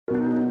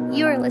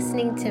You are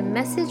listening to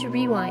Message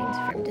Rewind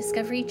from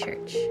Discovery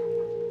Church.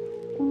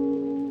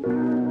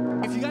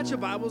 If you got your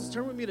Bibles,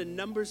 turn with me to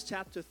Numbers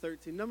chapter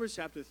 13. Numbers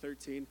chapter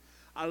 13.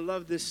 I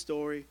love this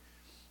story.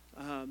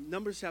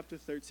 Numbers chapter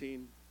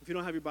 13. If you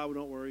don't have your Bible,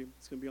 don't worry.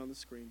 It's going to be on the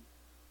screen.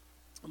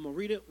 I'm going to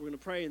read it, we're going to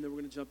pray, and then we're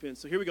going to jump in.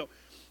 So here we go.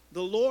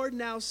 The Lord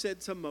now said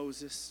to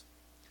Moses,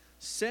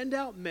 "Send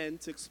out men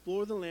to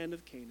explore the land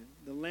of Canaan,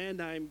 the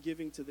land I am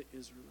giving to the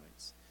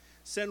Israelites.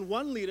 Send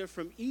one leader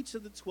from each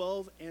of the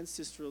 12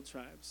 ancestral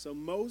tribes." So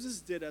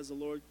Moses did as the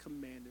Lord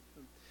commanded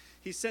him.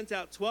 He sent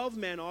out 12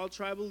 men, all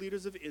tribal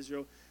leaders of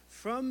Israel,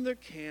 from their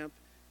camp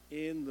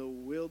in the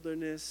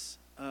wilderness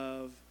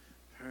of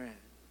Paran.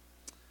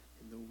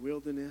 In the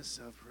wilderness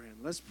of Paran.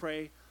 Let's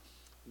pray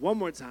one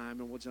more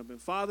time and we'll jump in.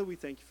 Father, we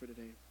thank you for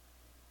today.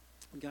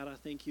 God, I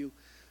thank you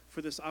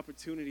for this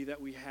opportunity that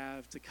we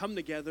have to come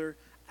together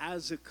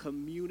as a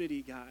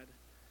community, God.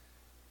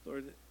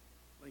 Lord,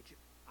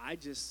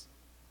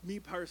 me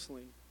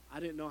personally, I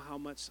didn't know how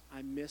much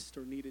I missed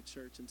or needed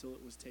church until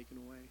it was taken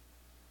away.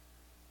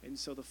 And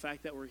so the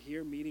fact that we're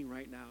here meeting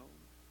right now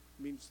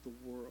means the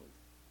world.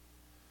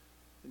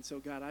 And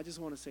so, God, I just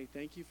want to say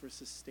thank you for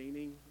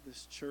sustaining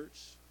this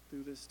church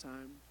through this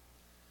time.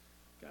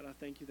 God, I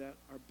thank you that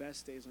our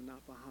best days are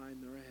not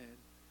behind, they're ahead.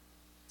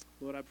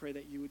 Lord, I pray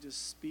that you would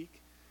just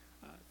speak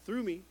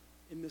through me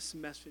in this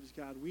message,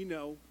 God. We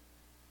know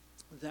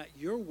that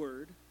your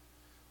word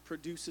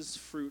produces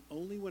fruit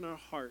only when our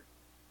heart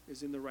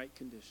is in the right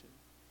condition.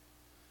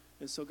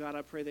 And so, God,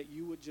 I pray that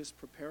you would just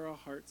prepare our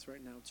hearts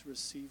right now to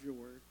receive your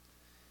word.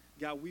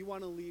 God, we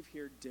want to leave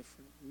here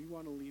different. We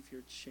want to leave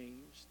here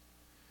changed,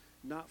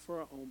 not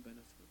for our own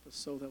benefit, but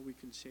so that we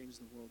can change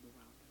the world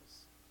around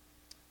us.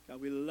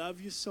 God, we love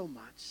you so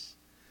much.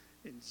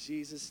 In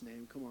Jesus'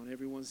 name, come on,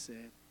 everyone say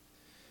it.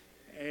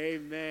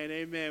 Amen,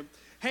 amen.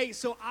 Hey,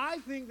 so I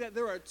think that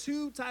there are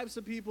two types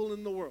of people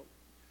in the world.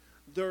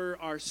 There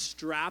are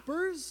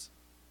strappers.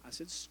 I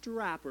said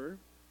strapper.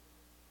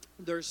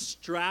 There's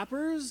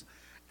strappers,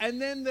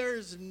 and then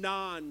there's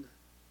non-strappers.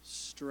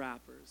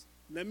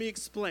 Let me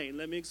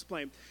explain.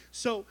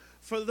 So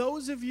for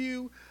those of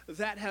you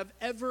that have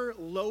ever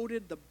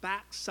loaded the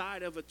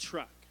backside of a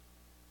truck,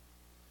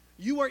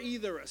 you are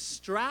either a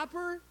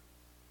strapper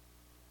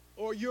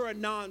or you're a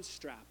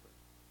non-strapper.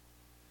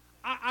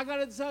 I got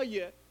to tell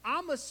you,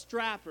 I'm a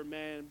strapper,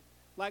 man.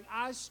 Like,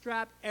 I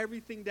strap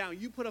everything down.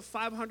 You put a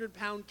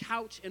 500-pound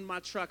couch in my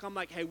truck, I'm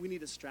like, hey, we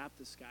need to strap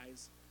this,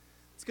 guys.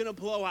 It's going to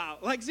blow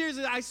out. Like,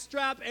 seriously, I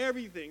strap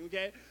everything,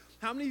 okay?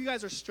 How many of you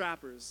guys are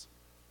strappers?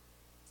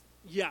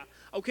 Yeah,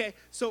 okay.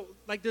 So,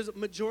 like, there's a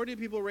majority of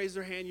people raise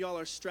their hand. Y'all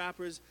are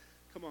strappers.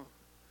 Come on.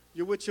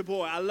 You're with your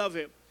boy. I love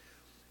it.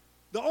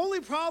 The only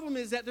problem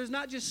is that there's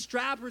not just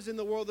strappers in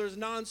the world. There's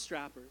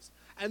non-strappers.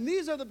 And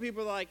these are the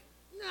people that are like,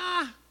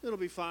 nah, it'll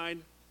be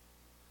fine.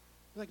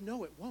 They're like,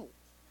 no, it won't.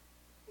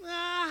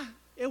 Nah,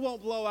 it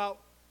won't blow out.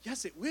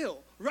 Yes, it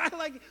will,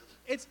 right?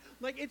 It's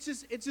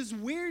this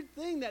weird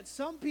thing that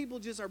some people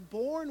just are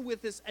born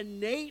with this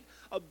innate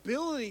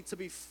ability to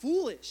be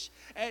foolish.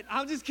 And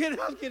I'm just kidding.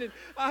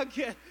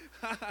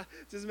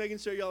 Just making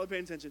sure y'all are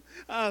paying attention.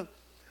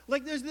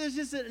 There's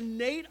just an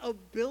innate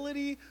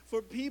ability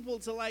for people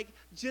to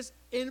just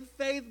in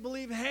faith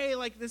believe, hey, it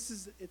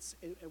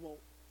won't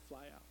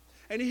fly out.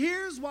 And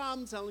here's why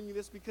I'm telling you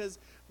this, because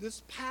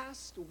this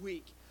past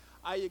week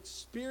I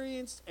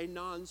experienced a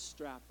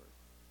non-strapper.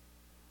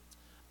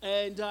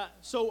 And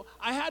so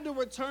I had to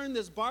return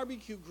this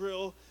barbecue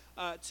grill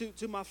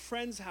to my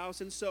friend's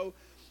house. And so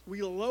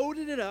we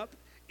loaded it up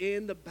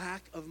in the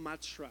back of my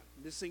truck.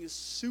 This thing is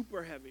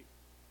super heavy.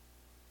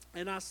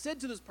 And I said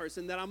to this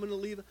person that I'm going to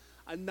leave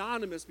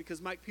anonymous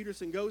because Mike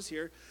Peterson goes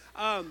here.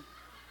 I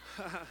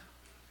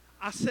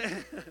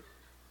said,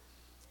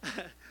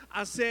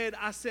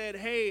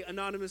 hey,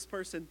 anonymous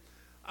person,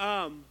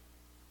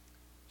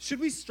 should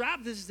we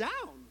strap this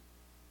down?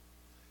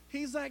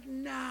 He's like,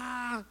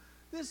 nah.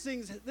 This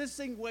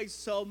thing weighs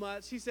so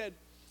much. He said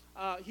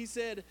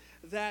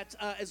that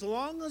as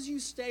long as you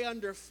stay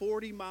under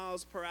 40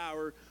 miles per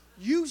hour,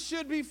 you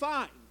should be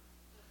fine.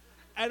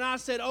 And I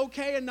said,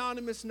 okay,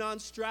 anonymous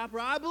non-strapper,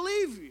 I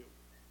believe you.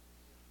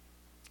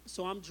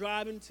 So I'm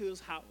driving to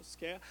his house,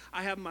 okay?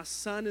 I have my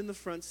son in the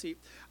front seat.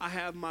 I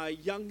have my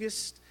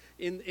youngest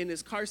in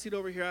his car seat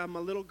over here. I have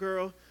my little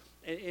girl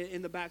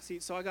in the back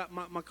seat. So I got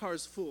my car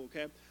is full,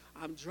 okay?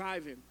 I'm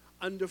driving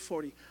under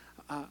 40.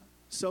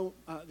 So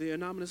the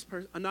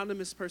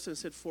anonymous person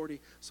said 40,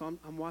 so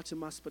I'm watching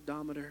my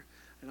speedometer,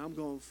 and I'm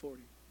going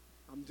 40.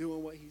 I'm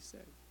doing what he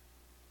said.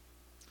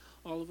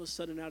 All of a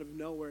sudden, out of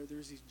nowhere,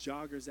 there's these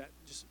joggers that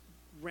just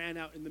ran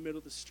out in the middle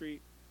of the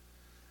street.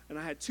 And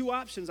I had two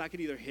options. I could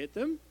either hit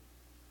them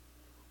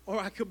or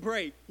I could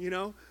brake,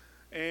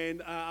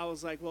 And I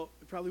was like, well,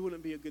 it probably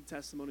wouldn't be a good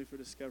testimony for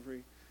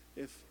Discovery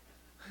if,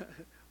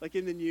 like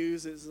in the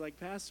news, it's like,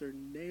 Pastor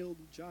nailed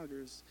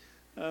joggers.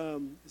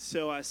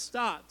 So I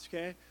stopped,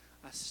 okay?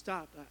 I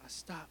stopped,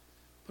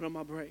 put on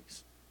my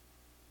brakes.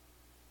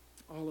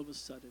 All of a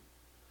sudden,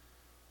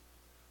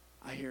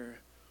 I hear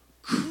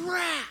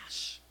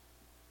crash.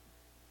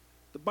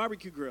 The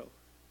barbecue grill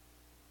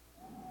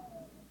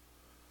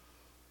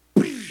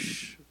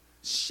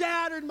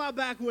Shattered my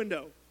back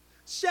window.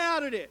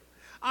 Shattered it.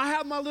 I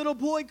have my little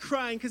boy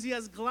crying because he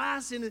has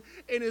glass in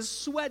his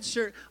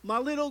sweatshirt. My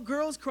little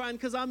girl's crying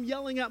because I'm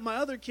yelling at my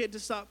other kid to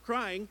stop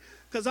crying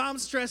because I'm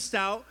stressed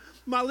out.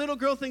 My little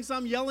girl thinks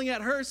I'm yelling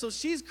at her, so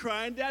she's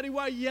crying. Daddy,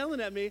 why are you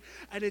yelling at me?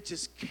 And it's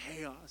just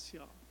chaos,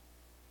 y'all.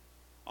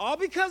 All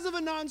because of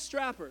a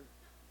non-strapper.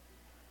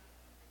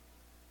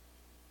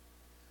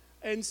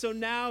 And so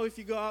now if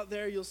you go out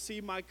there, you'll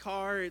see my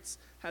car. It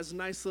has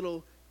nice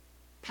little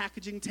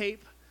packaging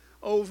tape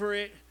over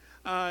it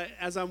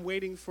as I'm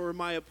waiting for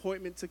my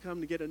appointment to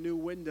come to get a new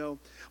window.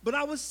 But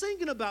I was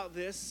thinking about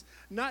this,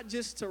 not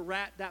just to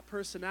rat that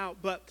person out,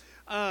 but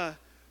I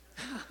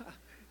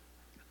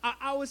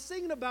was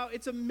thinking about,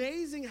 it's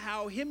amazing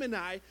how him and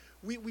I,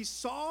 we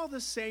saw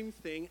the same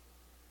thing,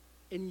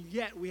 and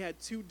yet we had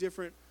two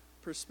different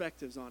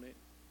perspectives on it.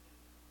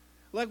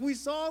 Like we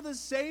saw the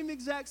same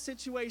exact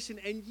situation,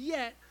 and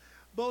yet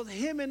both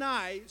him and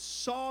I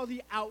saw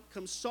the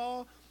outcome,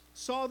 saw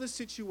the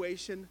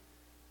situation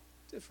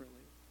differently.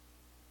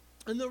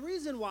 And the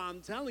reason why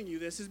I'm telling you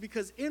this is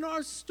because in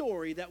our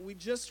story that we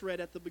just read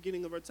at the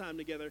beginning of our time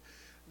together,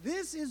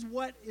 this is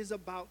what is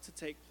about to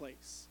take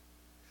place.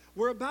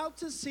 We're about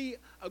to see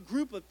a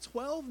group of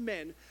 12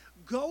 men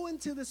go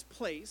into this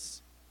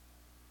place,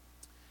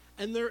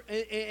 and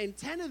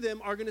 10 of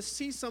them are going to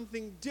see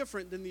something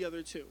different than the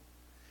other two.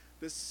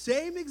 The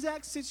same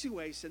exact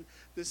situation,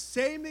 the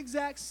same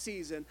exact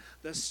season,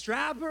 the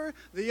strapper,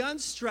 the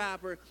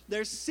unstrapper,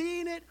 they're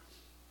seeing it,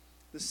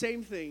 the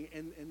same thing,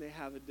 and they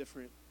have a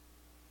different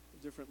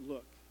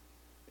look,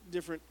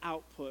 different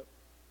output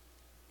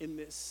in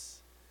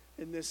this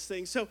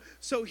thing.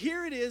 So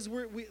here it is,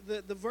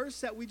 the verse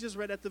that we just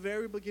read at the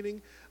very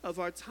beginning of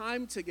our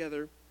time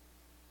together.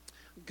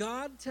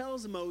 God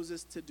tells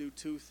Moses to do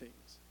two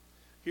things.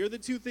 Here are the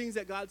two things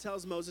that God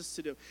tells Moses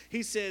to do.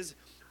 He says,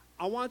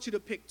 I want you to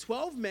pick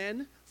 12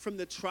 men from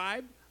the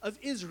tribe of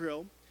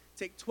Israel,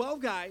 take 12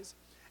 guys,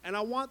 and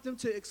I want them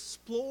to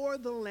explore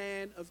the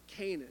land of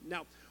Canaan.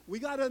 Now, we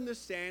got to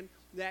understand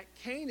that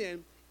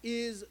Canaan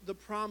is the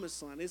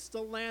promised land. It's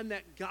the land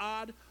that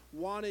God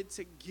wanted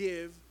to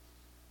give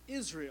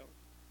Israel.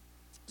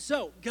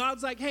 So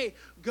God's like, hey,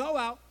 go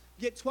out,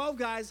 get 12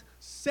 guys,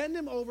 send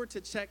them over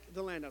to check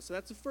the land out. So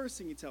that's the first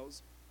thing he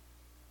tells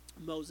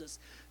Moses.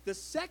 The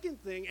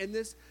second thing, and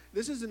this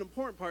is an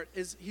important part,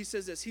 is he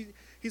says this.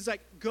 He's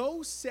like,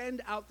 go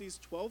send out these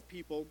 12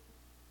 people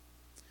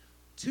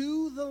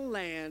to the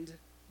land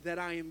that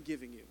I am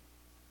giving you.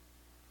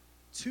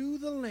 To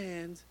the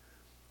land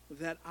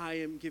that I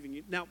am giving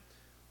you. Now,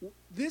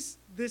 this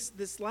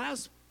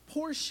last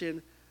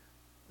portion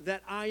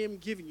that I am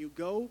giving you,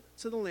 go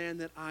to the land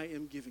that I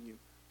am giving you.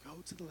 Go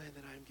to the land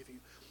that I am giving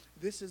you.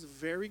 This is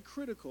very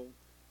critical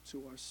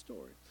to our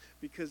story,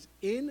 because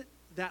in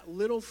that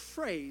little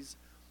phrase,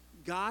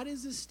 God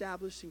is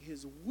establishing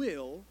his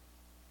will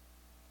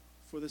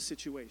for the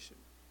situation.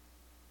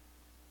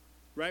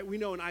 Right? We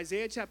know in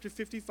Isaiah chapter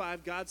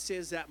 55, God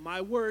says that my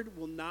word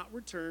will not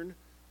return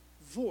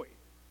void.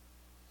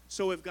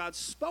 So if God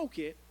spoke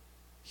it,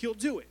 he'll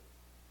do it.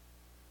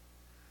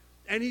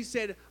 And he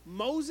said,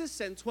 Moses,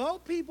 send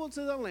 12 people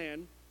to the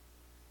land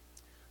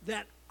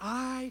that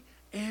I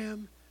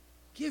am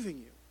giving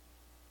you.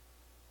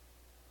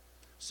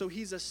 So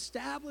he's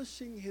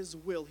establishing his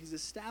will. He's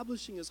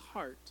establishing his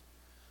heart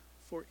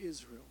for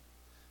Israel.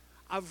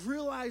 I've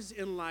realized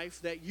in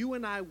life that you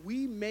and I,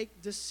 we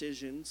make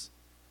decisions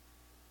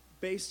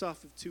based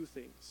off of two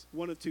things.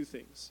 One of two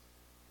things.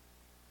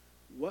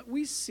 What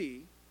we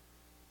see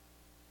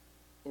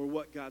or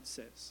what God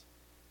says.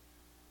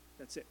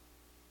 That's it.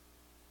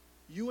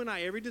 You and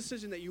I, every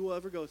decision that you will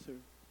ever go through,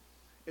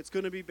 it's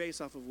going to be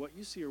based off of what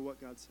you see or what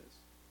God says.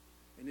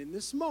 And in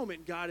this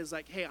moment, God is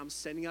like, hey, I'm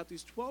sending out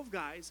these 12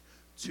 guys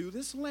to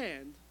this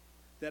land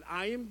that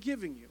I am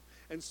giving you.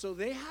 And so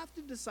they have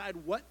to decide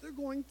what they're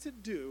going to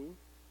do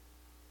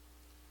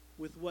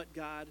with what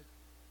God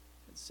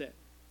had said.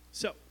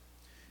 So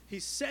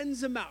he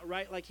sends them out,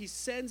 right? Like he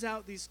sends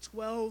out these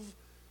 12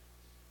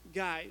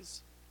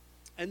 guys,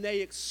 and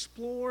they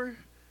explore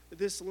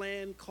this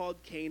land called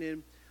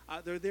Canaan.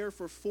 They're there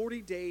for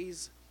 40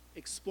 days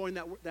exploring.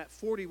 That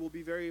 40 will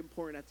be very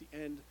important at the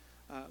end.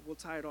 We'll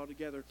tie it all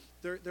together.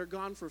 They're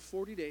gone for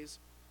 40 days,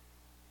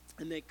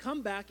 and they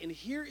come back, and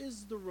here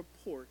is the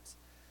report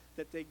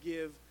that they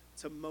give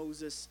to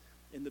Moses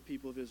and the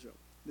people of Israel.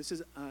 This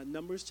is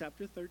Numbers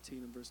chapter 13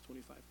 and verse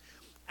 25.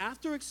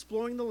 After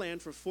exploring the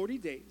land for 40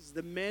 days,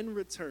 the men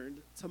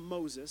returned to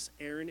Moses,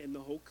 Aaron, and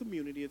the whole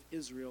community of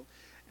Israel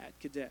at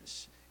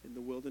Kadesh in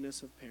the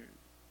wilderness of Paran.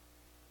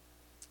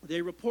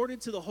 They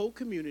reported to the whole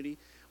community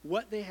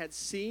what they had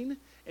seen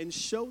and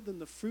showed them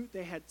the fruit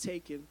they had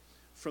taken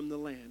from the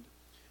land.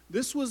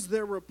 This was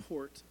their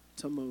report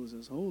to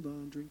Moses. Hold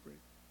on, drink break.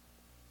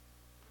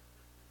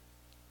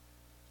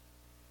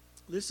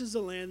 This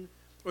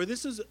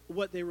is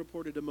what they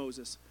reported to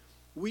Moses.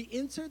 We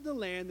entered the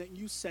land that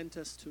you sent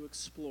us to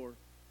explore,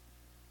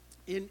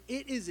 and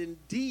it is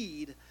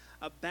indeed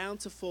a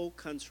bountiful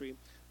country,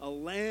 a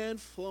land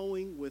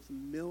flowing with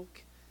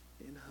milk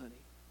and honey.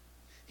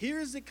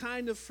 Here's the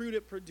kind of fruit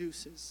it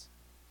produces.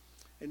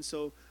 And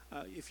so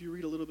if you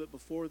read a little bit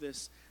before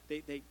this,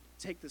 they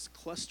take this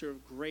cluster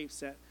of grapes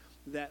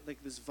that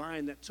like this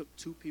vine that took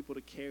 2 people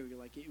to carry.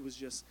 Like it was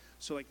just,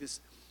 so like this,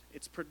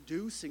 it's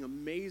producing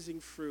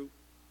amazing fruit.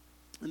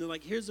 And they're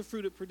like, here's the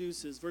fruit it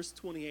produces. Verse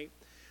 28.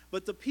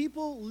 But the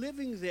people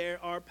living there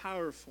are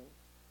powerful,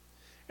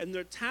 and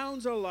their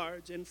towns are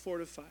large and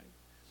fortified.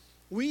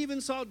 We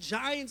even saw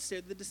giants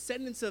there, the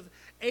descendants of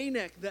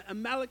Anak. The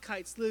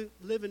Amalekites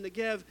live in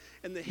Negev,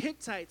 and the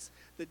Hittites,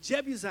 the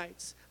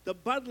Jebusites, the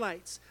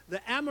Budlites, the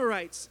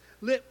Amorites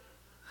live.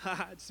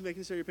 Just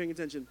making sure you're paying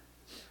attention.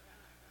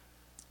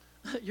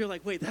 You're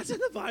like, wait, that's in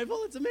the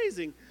Bible? It's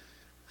amazing.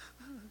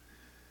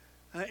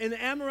 And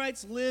the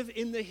Amorites live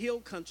in the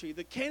hill country.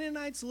 The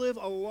Canaanites live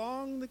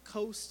along the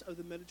coast of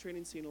the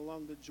Mediterranean Sea and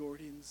along the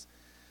Jordan's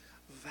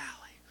valley.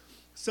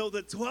 So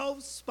the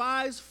 12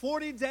 spies,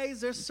 40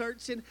 days they're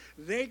searching.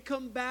 They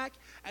come back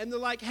and they're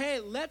like, hey,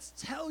 let's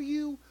tell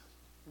you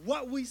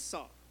what we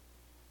saw.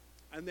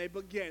 And they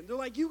begin. They're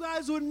like, you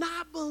guys would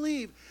not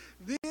believe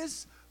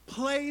this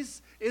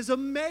place is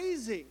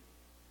amazing.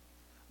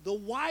 The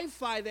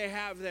Wi-Fi they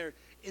have there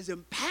is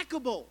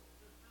impeccable.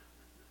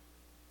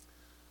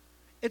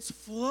 It's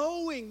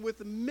flowing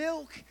with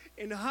milk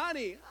and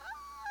honey.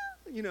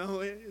 You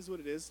know, it is what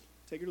it is.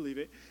 Take it or leave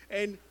it.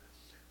 And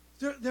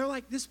they're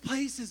like, this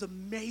place is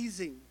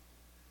amazing.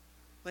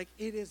 Like,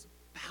 it is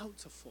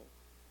bountiful.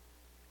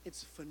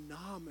 It's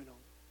phenomenal.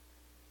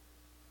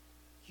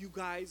 You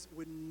guys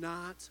would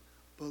not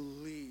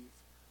believe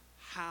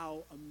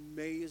how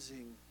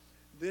amazing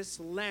this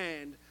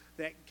land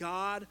that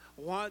God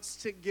wants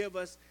to give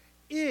us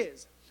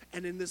is.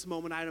 And in this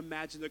moment, I'd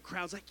imagine the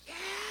crowd's like,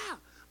 yeah,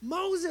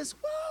 Moses,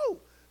 woo,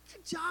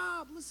 good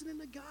job listening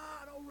to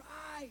God, all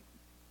right.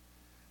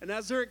 And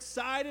as they're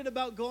excited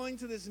about going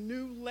to this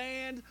new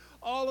land,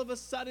 all of a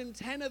sudden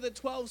 10 of the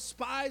 12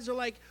 spies are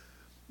like,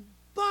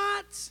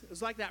 but, it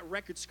was like that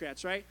record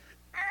scratch, right?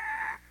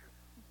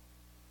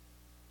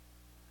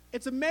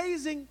 It's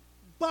amazing,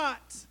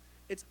 but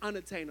it's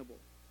unattainable.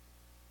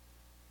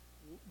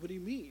 What do you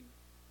mean?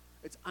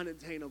 It's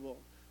unattainable.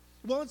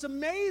 Well, it's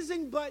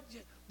amazing, but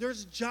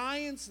there's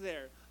giants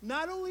there.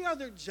 Not only are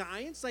there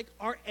giants, like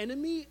our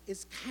enemy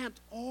is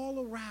camped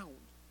all around.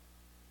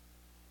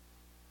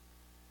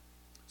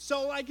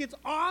 So like it's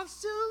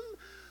awesome,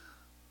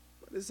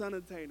 but it's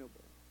unattainable.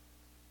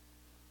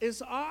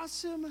 It's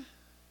awesome,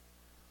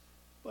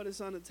 but it's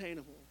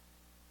unattainable.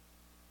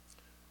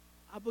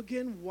 I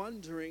begin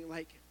wondering,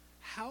 like,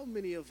 how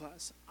many of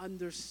us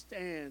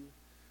understand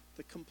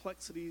the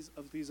complexities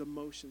of these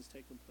emotions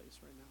taking place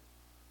right now?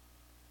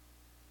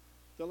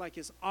 They're like,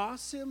 it's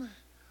awesome,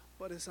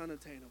 but it's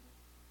unattainable.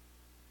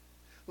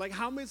 Like,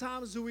 how many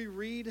times do we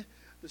read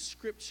the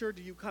scripture?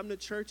 Do you come to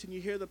church and you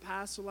hear the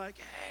pastor like,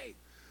 hey,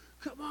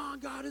 come on,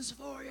 God is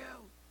for you.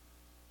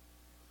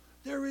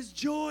 There is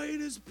joy in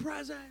his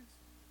presence.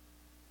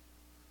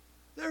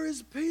 There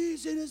is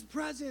peace in his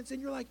presence.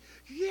 And you're like,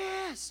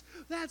 yes,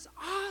 that's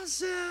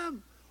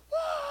awesome.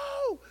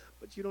 Woo!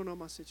 But you don't know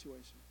my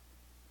situation.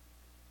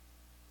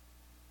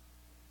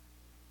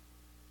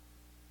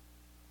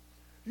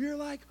 You're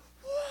like,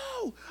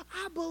 whoa,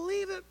 I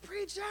believe it,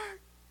 preacher.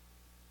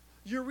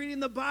 You're reading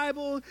the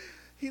Bible.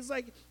 He's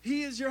like,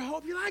 he is your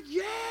hope. You're like,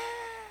 yeah,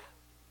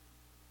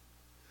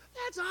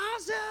 that's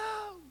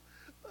awesome.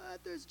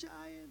 But there's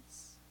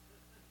giants.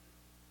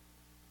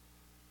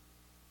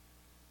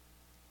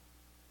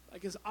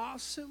 Like, it's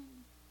awesome,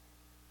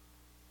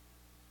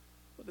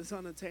 but it's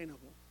unattainable.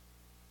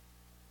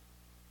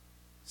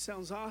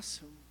 Sounds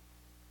awesome,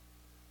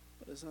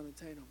 but it's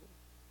unattainable.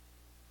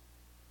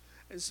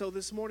 And so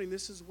this morning,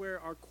 this is where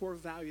our core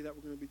value that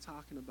we're going to be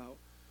talking about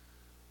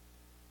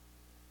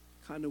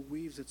kind of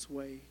weaves its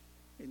way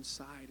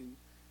inside.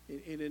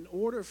 And in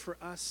order for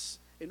us,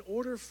 in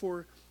order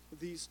for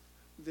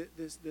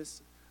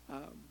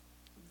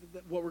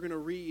what we're going to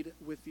read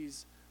with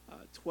these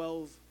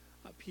 12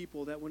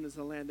 people that went into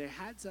the land, they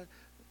had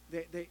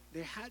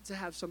to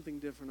have something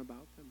different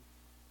about them.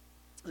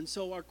 And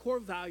so our core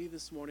value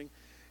this morning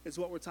is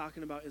what we're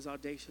talking about is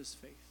audacious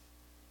faith.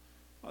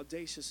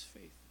 Audacious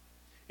faith.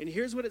 And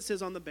here's what it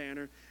says on the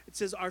banner. It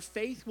says, our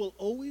faith will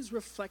always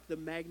reflect the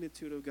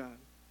magnitude of God.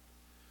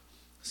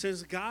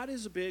 Since God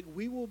is big,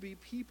 we will be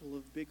people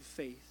of big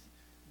faith,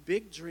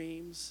 big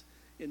dreams,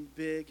 and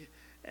big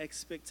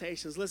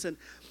expectations. Listen,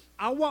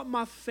 I want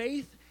my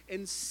faith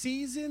in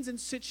seasons and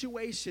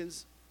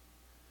situations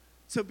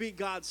to be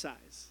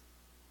God-size.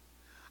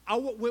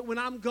 When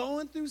I'm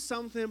going through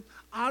something,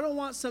 I don't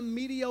want some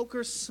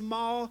mediocre,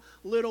 small,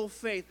 little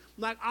faith.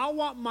 Like, I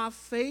want my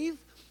faith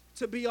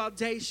to be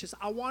audacious.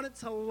 I want it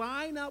to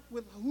line up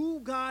with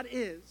who God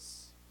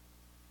is.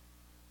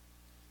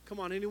 Come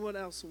on, anyone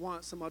else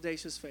want some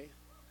audacious faith?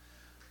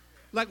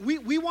 Like,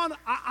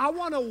 I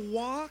want to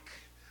walk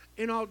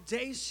in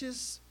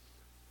audacious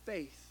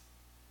faith.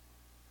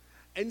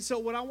 And so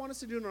what I want us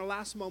to do in our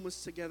last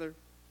moments together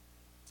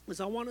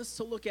is I want us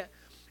to look at,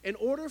 in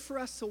order for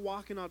us to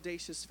walk in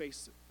audacious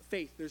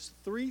faith, there's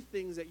 3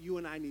 things that you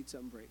and I need to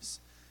embrace.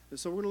 And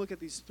so we're going to look at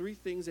these three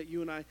things that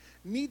you and I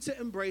need to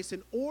embrace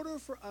in order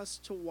for us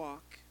to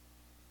walk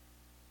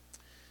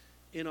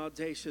in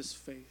audacious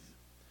faith.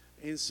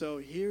 And so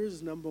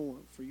here's number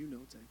one for you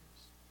note takers.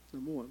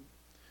 Number one,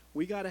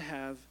 we got to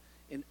have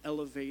an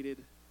elevated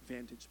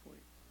vantage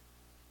point.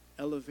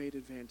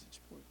 Elevated vantage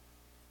point.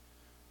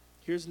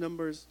 Here's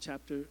Numbers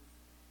chapter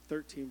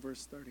 13,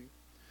 verse 30.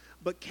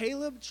 But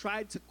Caleb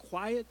tried to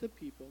quiet the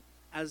people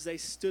as they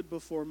stood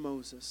before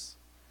Moses.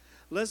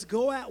 Let's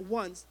go at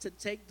once to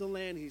take the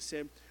land, he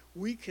said.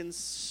 We can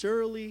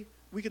certainly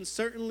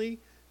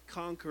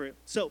conquer it.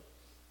 So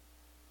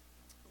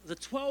the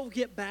 12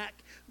 get back.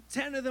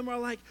 10 of them are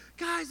like,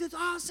 guys, it's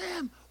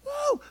awesome.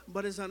 Woo!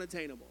 But it's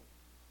unattainable.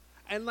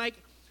 And like,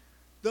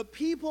 the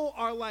people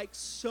are like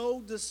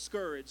so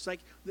discouraged. Like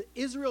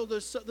Israel,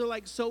 they're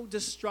like so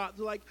distraught.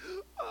 They're like,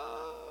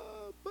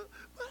 but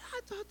I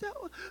thought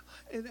that was,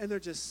 and they're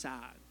just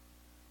sad.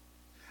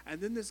 And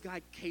then this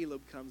guy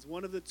Caleb comes,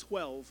 one of the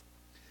 12.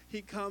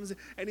 He comes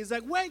and he's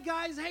like, wait,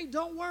 guys, hey,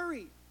 don't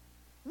worry.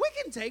 We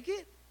can take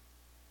it.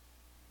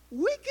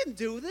 We can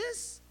do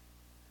this.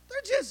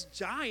 They're just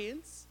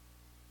giants.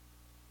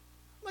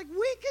 Like,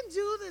 we can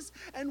do this.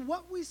 And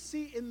what we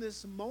see in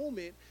this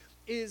moment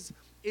is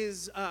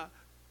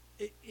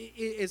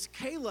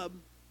Caleb.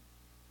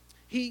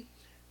 He's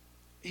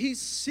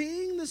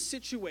seeing the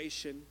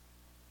situation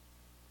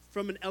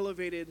from an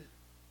elevated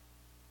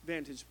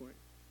vantage point.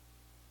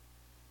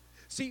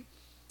 See,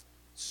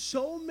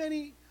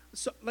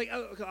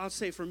 I'll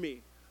say for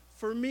me,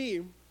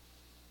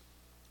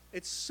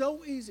 it's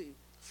so easy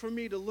for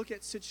me to look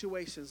at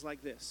situations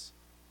like this.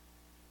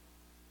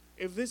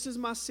 If this is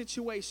my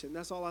situation,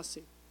 that's all I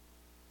see.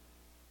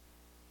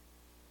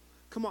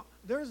 Come on,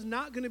 there's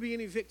not going to be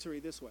any victory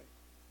this way.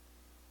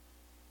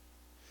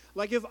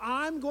 Like if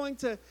I'm going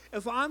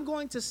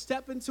to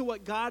step into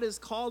what God has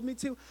called me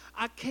to,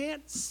 I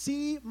can't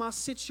see my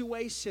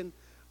situation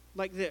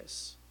like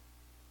this.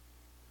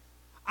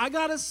 I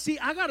gotta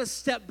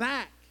step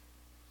back.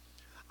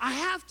 I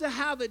have to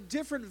have a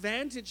different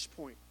vantage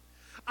point.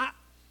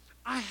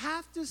 I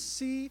have to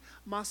see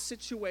my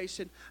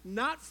situation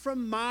not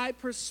from my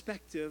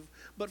perspective,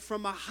 but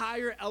from a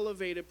higher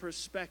elevated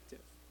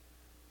perspective.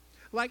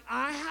 Like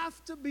I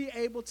have to be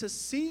able to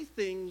see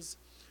things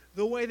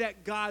the way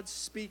that God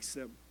speaks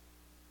them.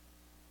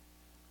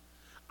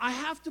 I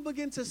have to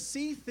begin to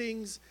see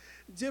things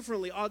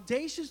differently.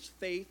 Audacious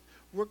faith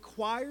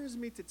requires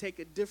me to take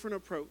a different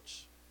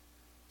approach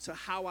to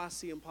how I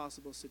see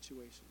impossible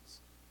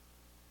situations.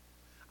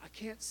 I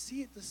can't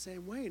see it the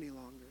same way any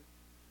longer.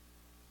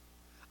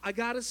 I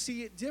got to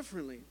see it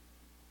differently.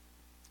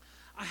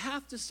 I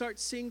have to start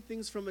seeing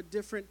things from a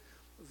different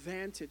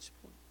vantage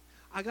point.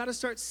 I got to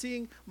start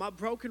seeing my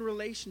broken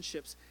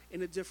relationships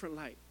in a different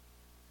light.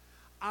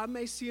 I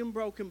may see them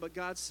broken, but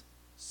God's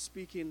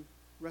speaking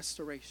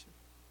restoration.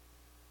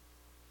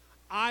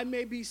 I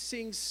may be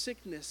seeing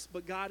sickness,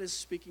 but God is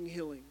speaking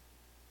healing.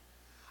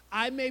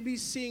 I may be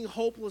seeing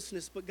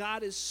hopelessness, but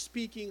God is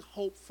speaking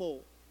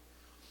hopeful.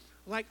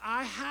 Like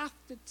I have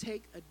to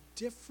take a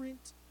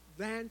different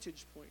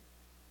vantage point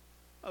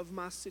of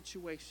my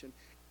situation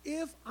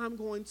if I'm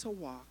going to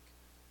walk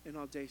in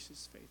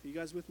audacious faith. Are you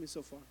guys with me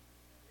so far?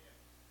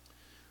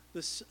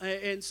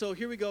 And so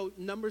here we go,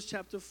 Numbers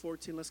chapter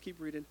 14. Let's keep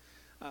reading,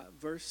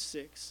 verse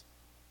 6.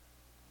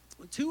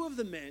 Two of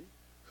the men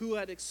who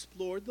had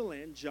explored the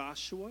land,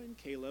 Joshua and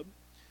Caleb,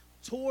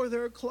 tore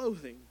their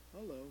clothing.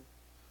 Hello.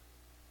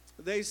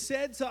 They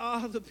said to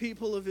all the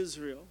people of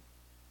Israel,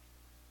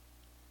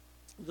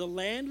 the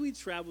land we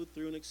traveled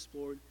through and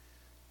explored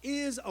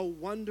is a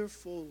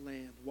wonderful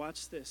land.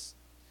 Watch this.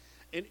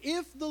 And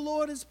if the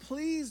Lord is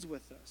pleased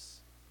with us,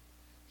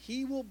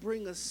 he will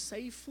bring us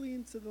safely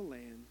into the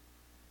land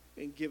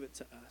and give it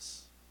to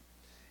us.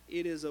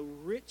 It is a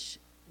rich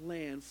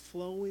land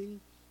flowing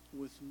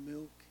with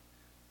milk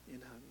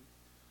and honey.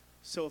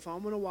 So if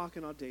I'm going to walk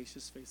in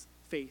audacious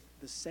faith,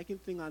 the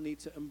second thing I need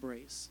to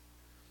embrace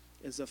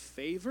is a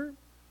favor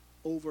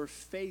over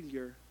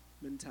failure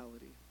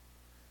mentality.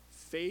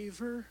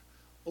 Favor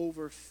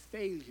over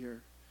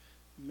failure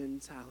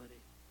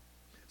mentality.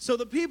 So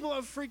the people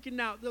are freaking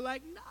out. They're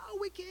like, no,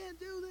 we can't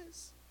do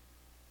this.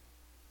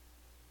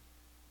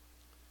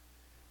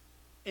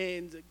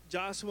 And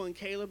Joshua and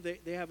Caleb,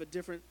 they have a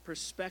different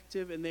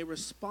perspective, and they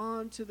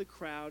respond to the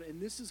crowd.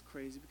 And this is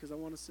crazy because I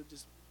want us to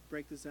just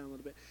break this down a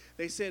little bit.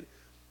 They said,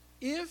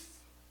 if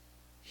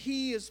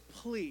he is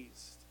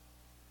pleased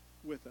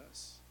with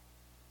us,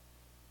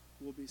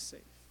 we'll be safe.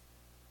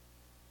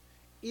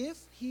 If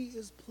he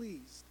is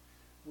pleased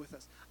with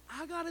us.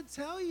 I got to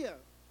tell you,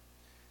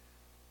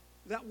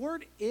 that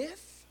word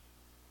if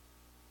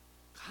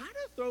kind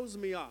of throws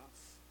me off.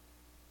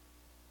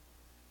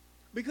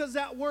 Because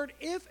that word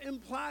if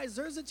implies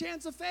there's a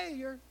chance of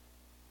failure.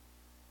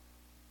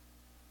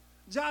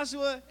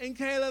 Joshua and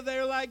Caleb,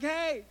 they're like,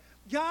 hey,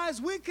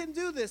 guys, we can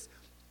do this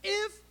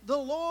if the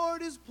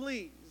Lord is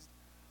pleased.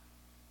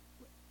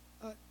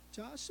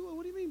 Joshua,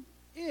 what do you mean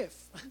if?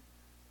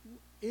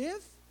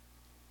 If?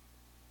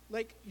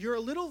 Like, you're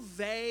a little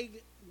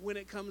vague when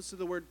it comes to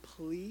the word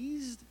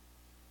pleased.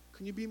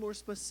 can you be more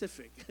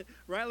specific?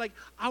 Right? Like,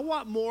 I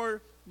want more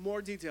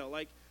detail.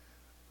 Like,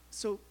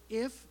 so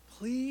if,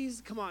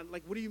 please, come on.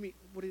 Like, what do you mean?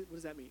 What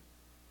does that mean?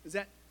 Is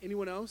that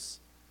anyone else?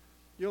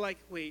 You're like,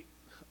 wait,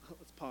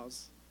 let's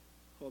pause.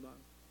 Hold on.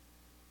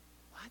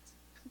 What?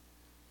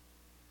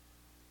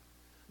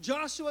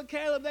 Joshua and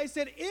Caleb, they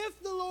said,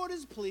 if the Lord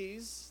is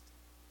pleased,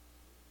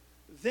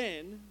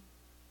 then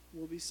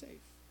we'll be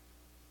safe.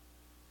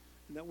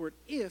 And that word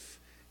if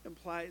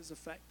implies the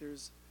fact there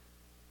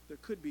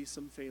could be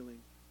some failing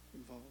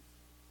involved.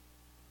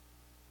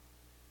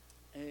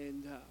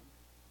 And I'm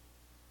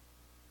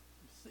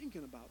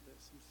thinking about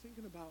this. I'm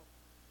thinking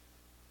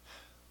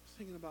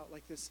about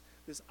like this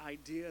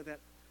idea that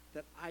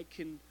I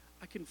can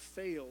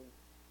fail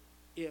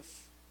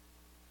if,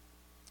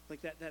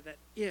 like that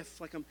if,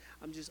 like I'm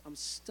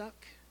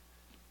stuck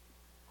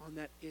on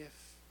that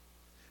if.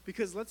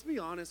 Because let's be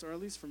honest, or at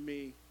least for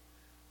me,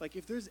 like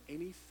if there's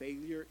any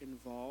failure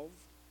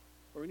involved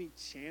or any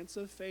chance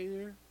of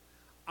failure,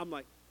 I'm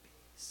like,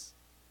 peace.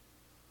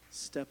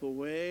 Step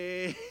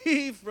away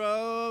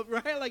from,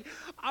 right? Like,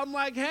 I'm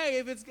like,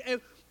 hey,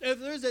 if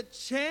there's a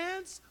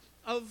chance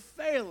of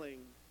failing,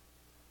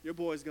 your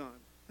boy's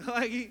gone.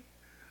 I'm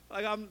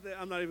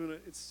not even,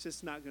 it's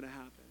just not going to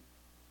happen.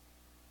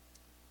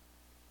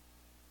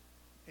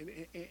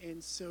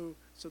 And so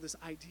this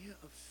idea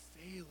of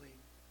failing,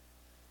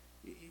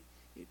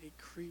 it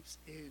creeps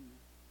in.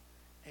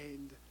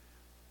 And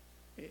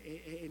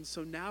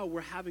so now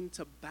we're having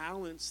to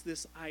balance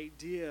this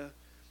idea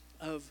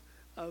of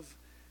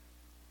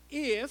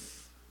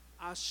if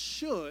I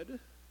should, what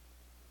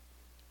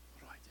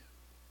do I do?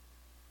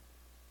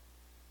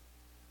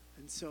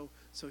 And so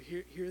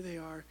here they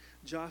are,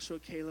 Joshua,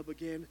 Caleb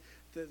again.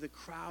 The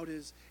crowd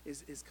is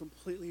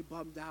completely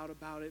bummed out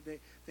about it.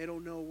 They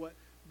don't know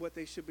what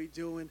they should be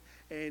doing.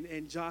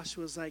 And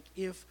Joshua's like,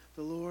 if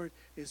the Lord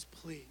is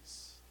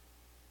pleased,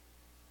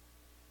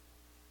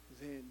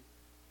 then.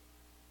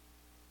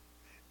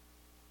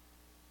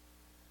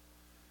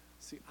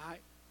 See, I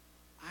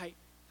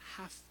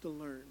have to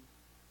learn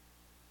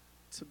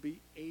to be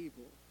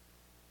able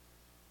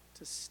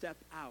to step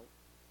out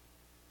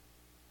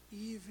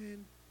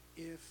even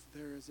if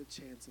there is a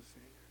chance of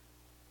failure.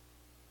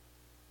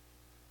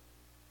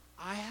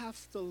 I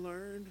have to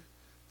learn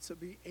to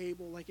be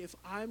able, like if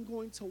I'm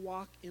going to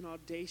walk in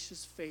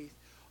audacious faith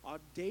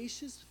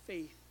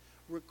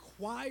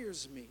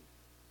requires me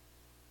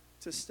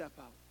to step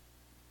out.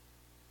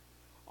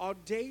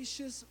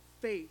 Audacious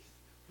faith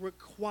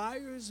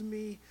requires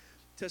me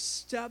to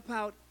step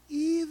out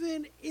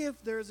even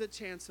if there's a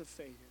chance of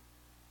failure.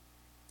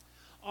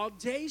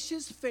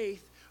 Audacious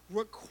faith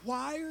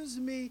requires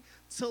me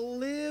to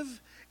live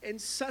in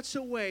such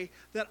a way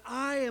that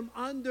I am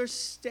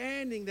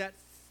understanding that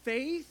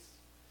faith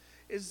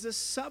is the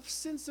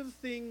substance of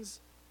things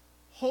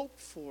hoped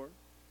for,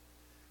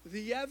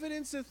 the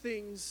evidence of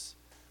things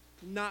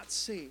not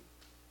seen.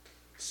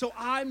 So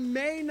I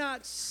may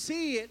not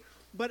see it,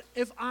 but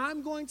if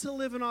I'm going to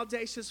live in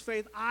audacious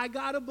faith, I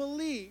got to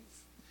believe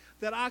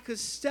that I could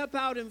step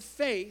out in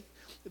faith,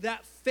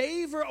 that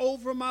favor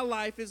over my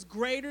life is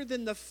greater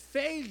than the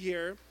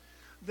failure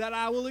that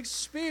I will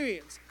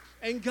experience.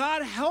 And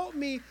God help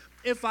me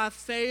if I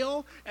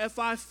fail, if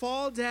I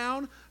fall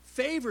down,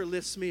 favor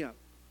lifts me up.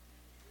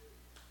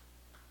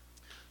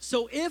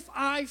 So if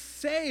I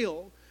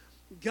fail,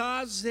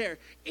 God's there.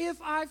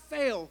 If I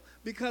fail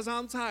because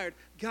I'm tired,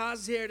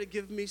 God's there to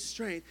give me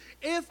strength.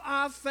 If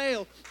I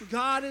fail,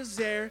 God is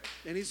there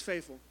and He's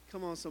faithful.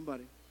 Come on,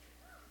 somebody.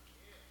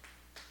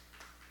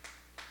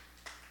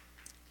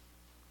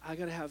 I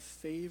got to have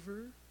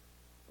favor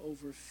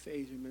over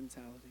failure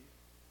mentality.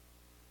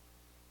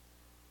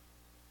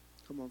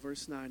 Come on,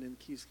 verse 9, and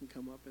Keith can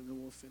come up and then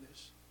we'll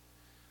finish.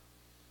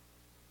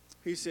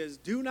 He says,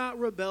 do not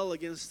rebel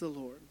against the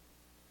Lord,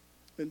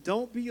 and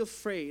don't be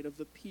afraid of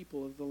the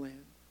people of the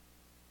land.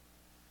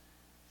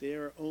 They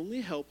are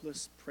only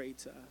helpless prey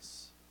to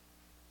us.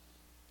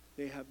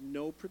 They have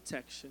no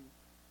protection,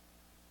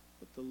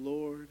 but the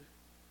Lord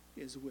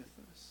is with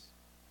us.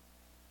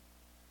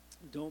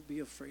 Don't be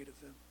afraid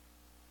of them.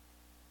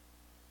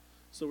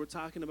 So we're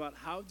talking about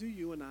how do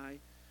you and I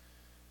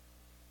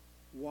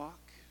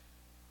walk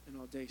in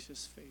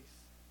audacious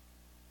faith.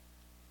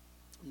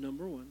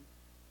 Number one,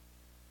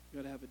 we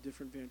got to have a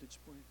different vantage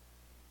point.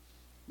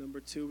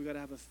 Number two, we got to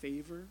have a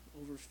favor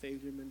over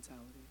failure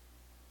mentality.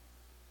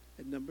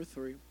 And number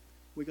three,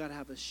 we got to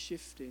have a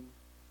shifting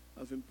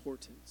of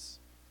importance.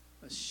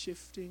 A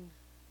shifting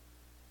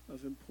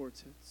of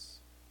importance.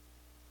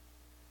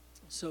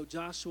 So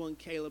Joshua and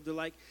Caleb, they're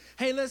like,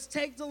 hey, let's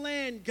take the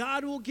land.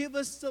 God will give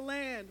us the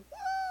land.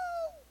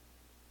 Woo!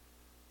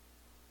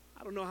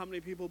 I don't know how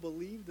many people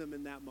believed them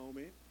in that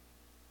moment.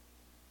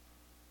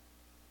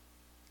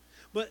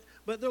 But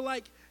they're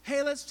like,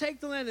 hey, let's take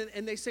the land.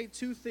 And they say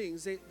two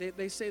things.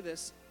 They say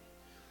this.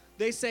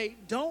 They say,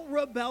 don't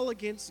rebel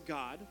against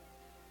God,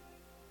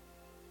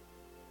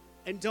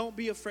 and don't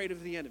be afraid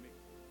of the enemy.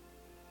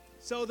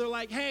 So they're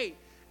like, hey,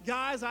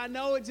 guys, I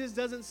know it just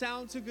doesn't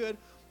sound too good,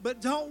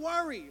 but don't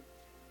worry.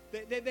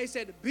 They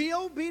said, be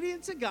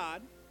obedient to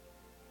God,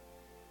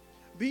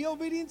 Be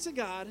obedient to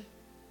God.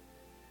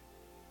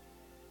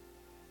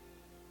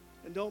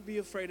 And don't be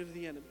afraid of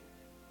the enemy.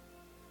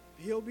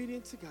 Be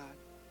obedient to God.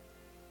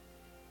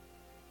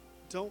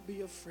 Don't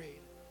be afraid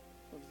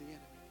of the enemy.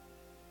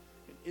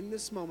 And in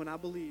this moment, I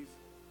believe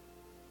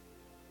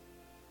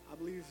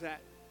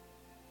that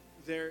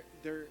they're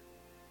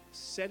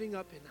setting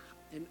up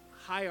an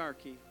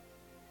hierarchy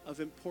of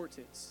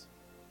importance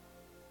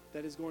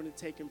that is going to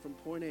take him from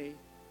point A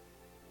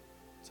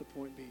to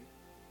point B.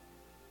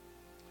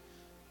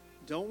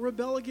 Don't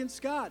rebel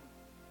against God.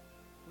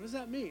 What does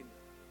that mean?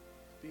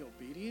 Be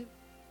obedient.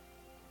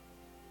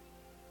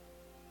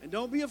 And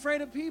don't be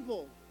afraid of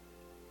people.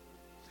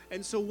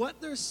 And so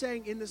what they're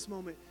saying in this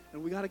moment,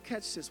 and we got to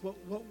catch this,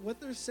 what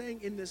they're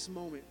saying in this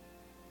moment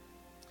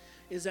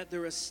is that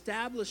they're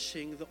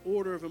establishing the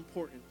order of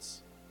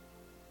importance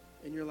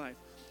in your life.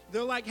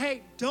 They're like,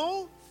 hey,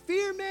 don't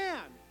fear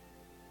man.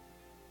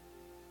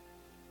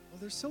 Well,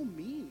 they're so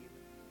mean.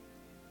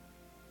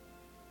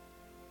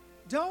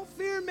 Don't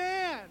fear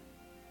man.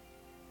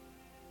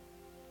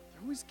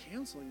 They're always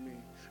canceling me.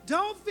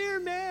 Don't fear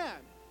man.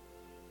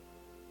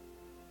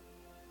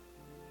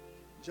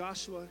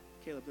 Joshua,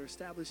 Caleb, they're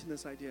establishing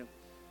this idea.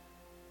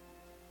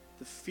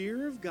 The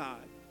fear of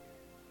God,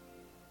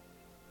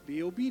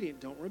 be obedient,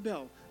 don't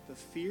rebel. The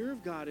fear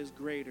of God is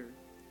greater,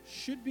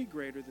 should be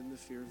greater than the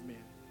fear of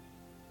man.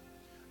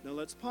 Now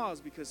let's pause,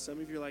 because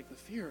some of you are like, the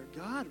fear of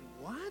God,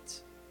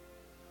 what?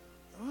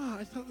 Oh,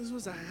 I thought this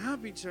was a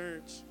happy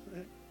church.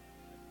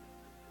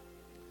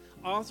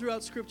 All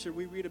throughout Scripture,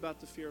 we read about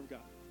the fear of God.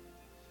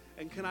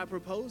 And can I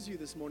propose to you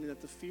this morning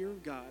that the fear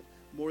of God,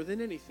 more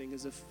than anything,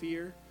 is a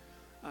fear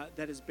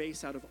that is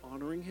based out of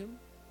honoring Him,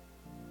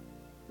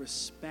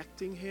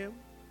 respecting Him,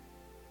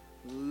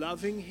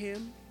 loving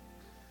Him,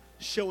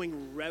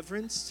 showing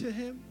reverence to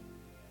Him.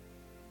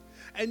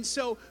 And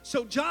so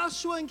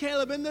Joshua and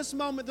Caleb in this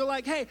moment, they're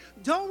like, hey,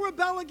 don't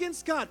rebel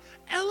against God.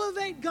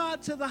 Elevate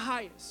God to the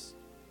highest.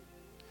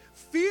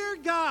 Fear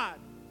God.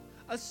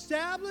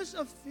 Establish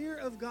a fear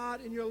of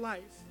God in your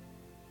life.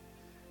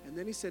 And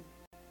then he said,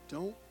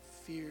 don't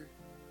fear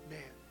man.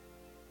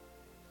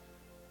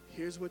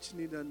 Here's what you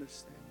need to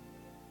understand.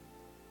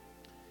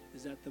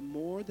 Is that the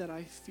more that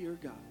I fear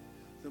God,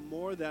 the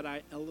more that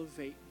I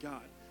elevate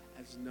God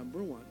as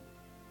number one,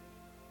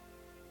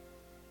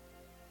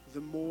 the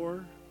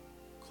more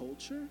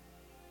culture,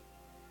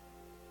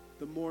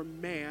 the more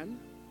man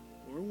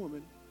or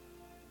woman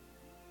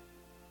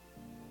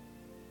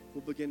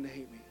will begin to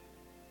hate me.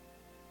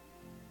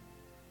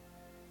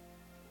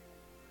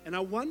 And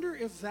I wonder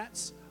if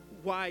that's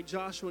why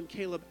Joshua and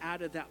Caleb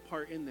added that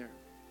part in there.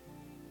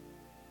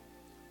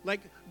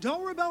 Like,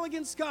 don't rebel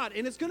against God,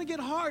 and it's going to get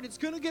hard, it's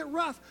going to get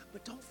rough,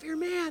 but don't fear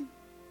man.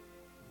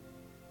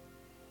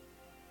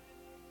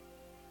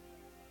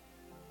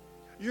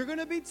 You're going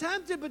to be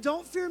tempted, but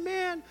don't fear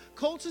man.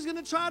 Culture's going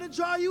to try to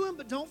draw you in,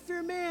 but don't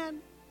fear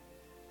man.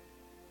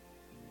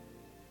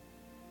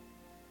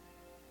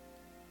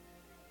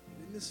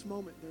 And in this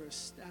moment, they're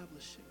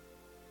establishing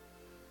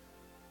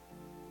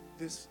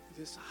this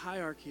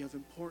hierarchy of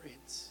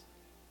importance.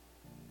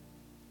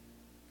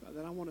 God,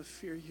 that I want to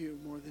fear you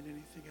more than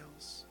anything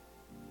else.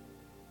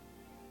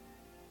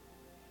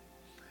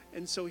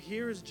 And so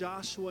here's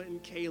Joshua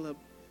and Caleb,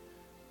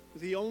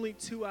 the only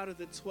 2 out of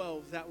the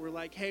 12 that were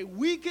like, hey,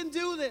 we can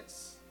do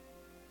this.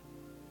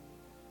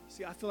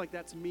 See, I feel like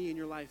that's me in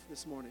your life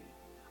this morning.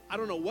 I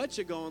don't know what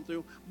you're going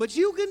through, but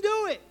you can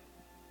do it.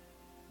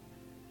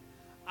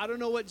 I don't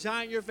know what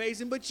giant you're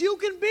facing, but you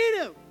can beat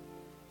him.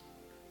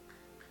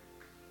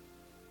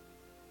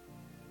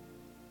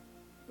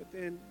 But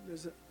then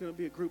there's going to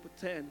be a group of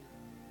 10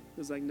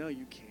 that's like, no,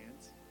 you can't.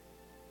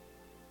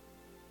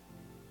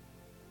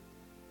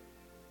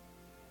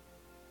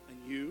 And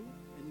you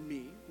and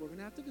me, we're going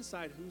to have to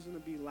decide who's going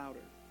to be louder.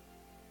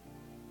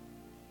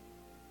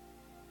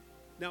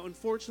 Now,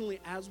 unfortunately,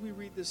 as we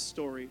read this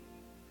story,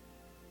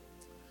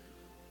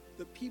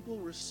 the people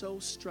were so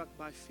struck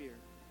by fear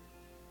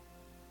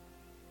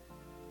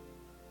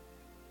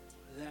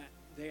that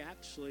they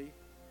actually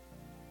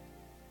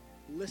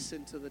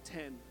listened to the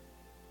 10.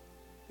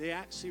 They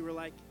actually were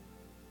like,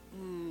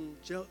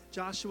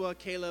 Joshua,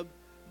 Caleb,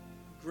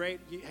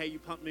 great. Hey, you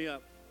pumped me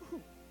up.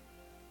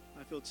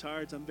 I feel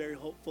charged. I'm very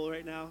hopeful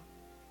right now.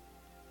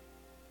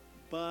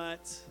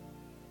 But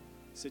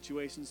the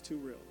situation's too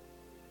real.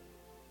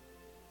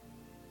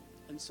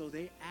 And so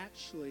they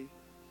actually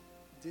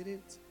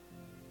didn't,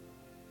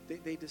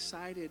 they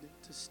decided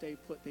to stay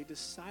put. They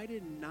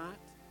decided not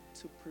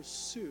to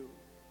pursue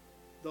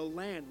the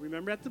land.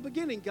 Remember at the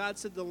beginning, God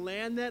said, the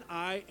land that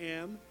I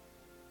am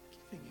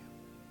giving you.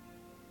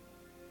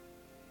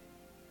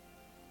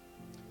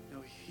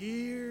 Now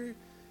here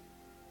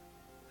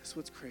is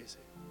what's crazy.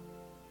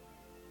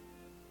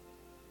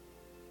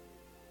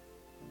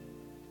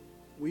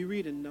 We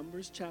read in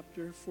Numbers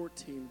chapter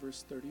 14,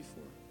 verse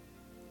 34.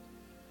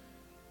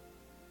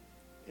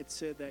 It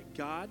said that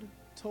God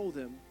told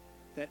them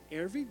that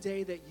every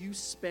day that you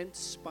spent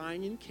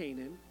spying in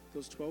Canaan,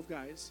 those 12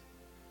 guys,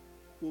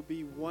 will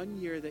be 1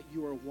 year that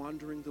you are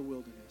wandering the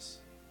wilderness.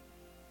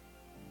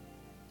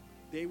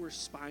 They were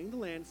spying the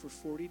land for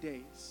 40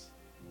 days.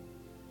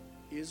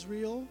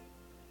 Israel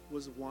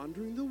was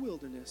wandering the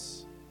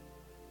wilderness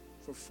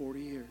for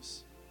 40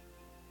 years.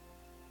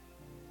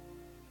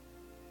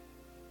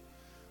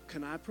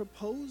 Can I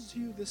propose to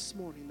you this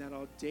morning that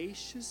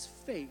audacious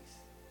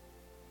faith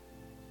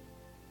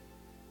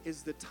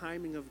is the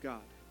timing of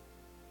God?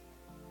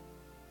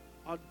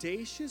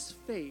 Audacious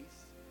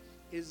faith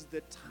is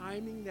the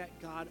timing that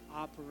God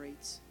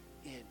operates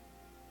in.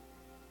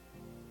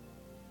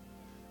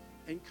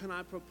 And can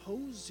I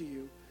propose to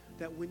you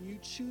that when you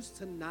choose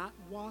to not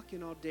walk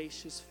in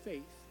audacious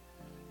faith,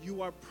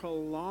 you are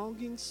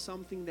prolonging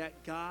something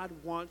that God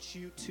wants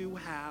you to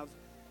have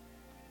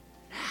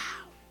now?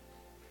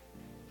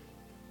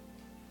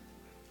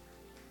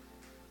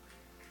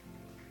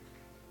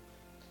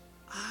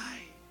 I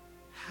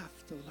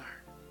have to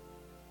learn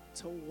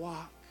to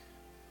walk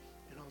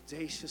in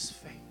audacious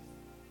faith.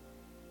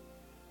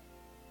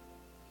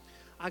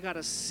 I got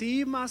to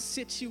see my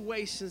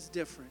situations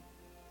different.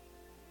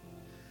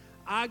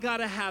 I got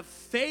to have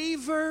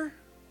favor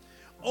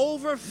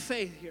over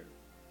faith here.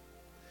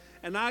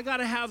 And I got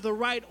to have the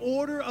right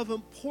order of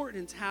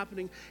importance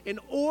happening in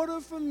order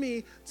for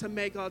me to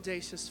make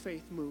audacious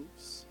faith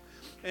moves.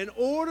 In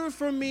order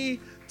for me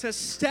to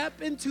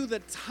step into the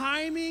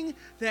timing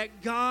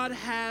that God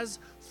has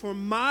for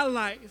my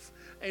life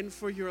and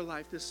for your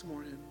life this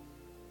morning.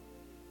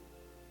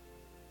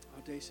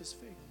 Audacious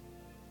faith.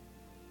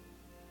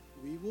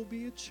 We will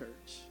be a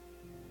church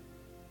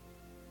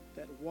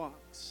that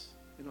walks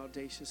in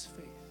audacious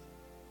faith.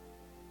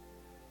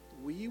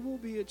 We will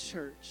be a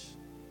church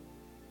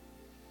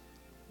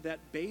that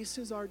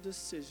bases our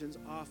decisions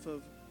off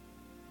of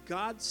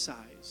God's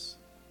size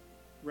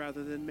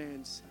rather than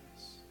man's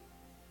size.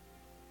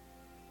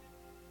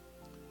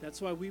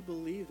 That's why we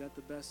believe that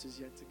the best is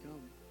yet to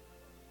come.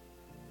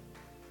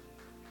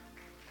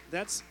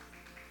 That's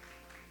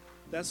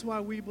why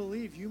we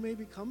believe you may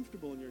be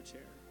comfortable in your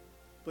chair,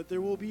 but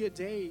there will be a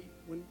day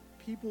when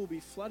people will be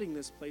flooding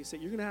this place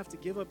that you're going to have to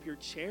give up your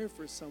chair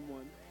for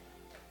someone.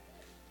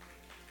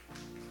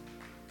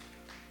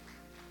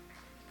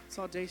 It's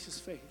audacious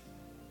faith.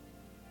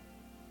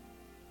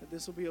 That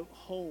this will be a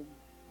home,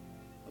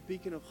 a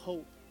beacon of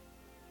hope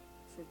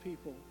for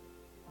people.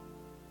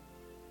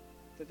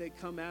 That they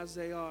come as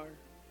they are.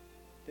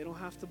 They don't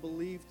have to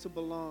believe to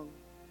belong.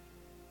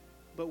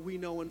 But we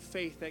know in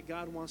faith that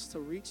God wants to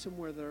reach them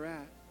where they're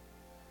at,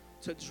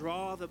 to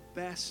draw the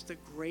best, the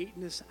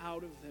greatness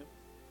out of them.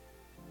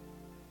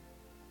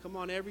 Come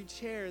on, every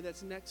chair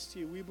that's next to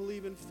you, we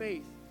believe in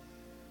faith.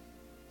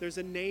 There's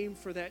a name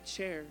for that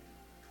chair.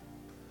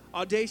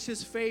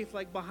 Audacious faith,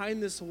 like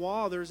behind this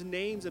wall, there's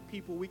names of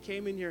people. We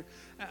came in here,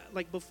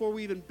 like before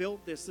we even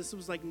built this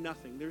was like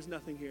nothing. There's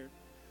nothing here.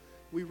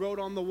 We wrote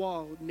on the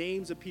wall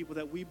names of people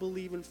that we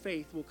believe in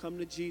faith will come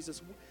to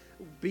Jesus,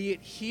 be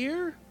it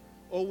here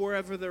or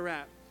wherever they're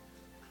at.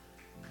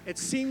 It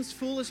seems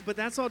foolish, but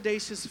that's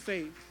audacious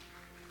faith.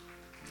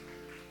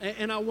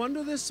 And I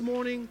wonder this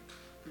morning,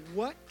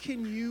 what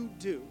can you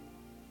do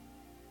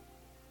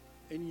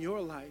in your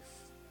life?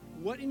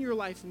 What in your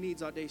life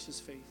needs audacious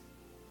faith?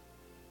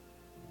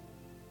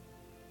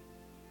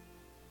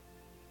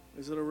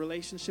 Is it a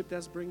relationship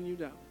that's bringing you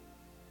down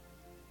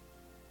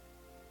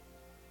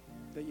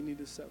that you need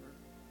to sever?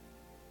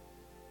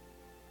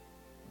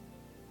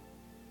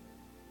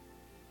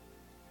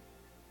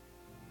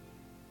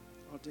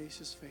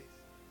 Audacious faith.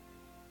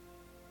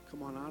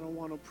 Come on, I don't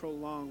want to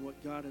prolong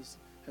what God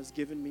has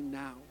given me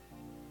now.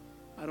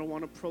 I don't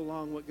want to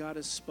prolong what God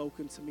has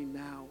spoken to me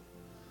now.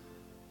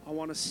 I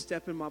want to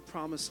step in my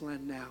promised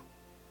land now.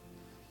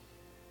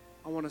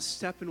 I want to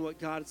step in what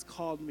God has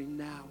called me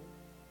now.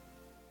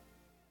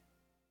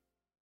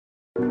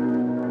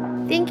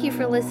 Thank you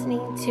for listening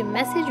to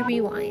Message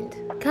Rewind.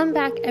 Come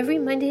back every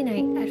Monday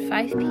night at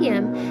 5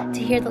 p.m. to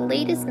hear the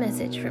latest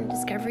message from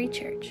Discovery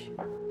Church.